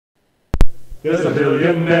There's a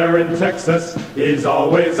billionaire in Texas, he's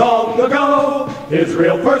always on the go. His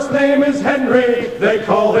real first name is Henry, they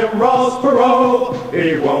call him Ross Perot.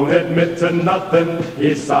 He won't admit to nothing,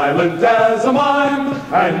 he's silent as a mime.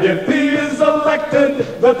 And if he is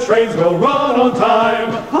elected, the trains will run on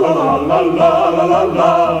time. La la la la la la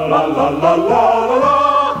la la la la la la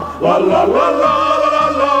la la la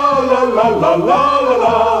la la la la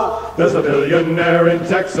la. There's a billionaire in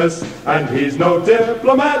Texas, and he's no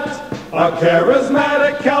diplomat. A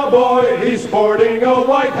charismatic cowboy, he's sporting a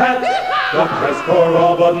white hat. The press corps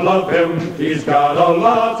all but love him, he's got a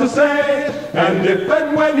lot to say. And if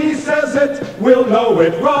and when he says it, we'll know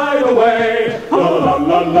it right away. La la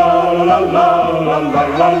la la la la la la la la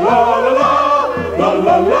la la la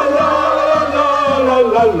la la la.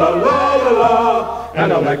 An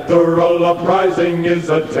electoral uprising is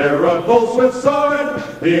a terrible swift sword.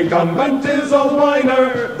 The incumbent is a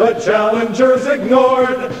whiner, the challenger's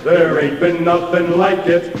ignored. There ain't been nothing like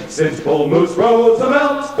it since Bull Moose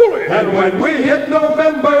Roosevelt. And when we hit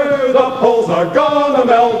November, the polls are gonna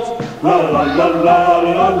melt. La la la la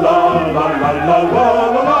la la la la la la la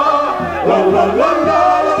la la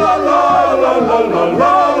la la la la la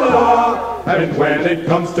la. And when it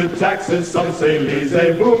comes to taxes, some say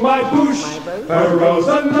lisez-vous, my bouche. Perot's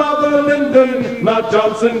another Lyndon, not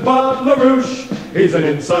Johnson but LaRouche. He's an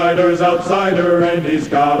insider's outsider and he's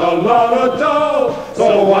got a lot of dough.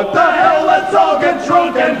 So what the hell, let's all get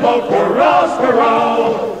drunk and vote for Ross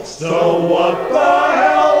Perot. So what the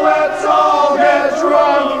hell, let's all get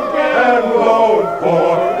drunk and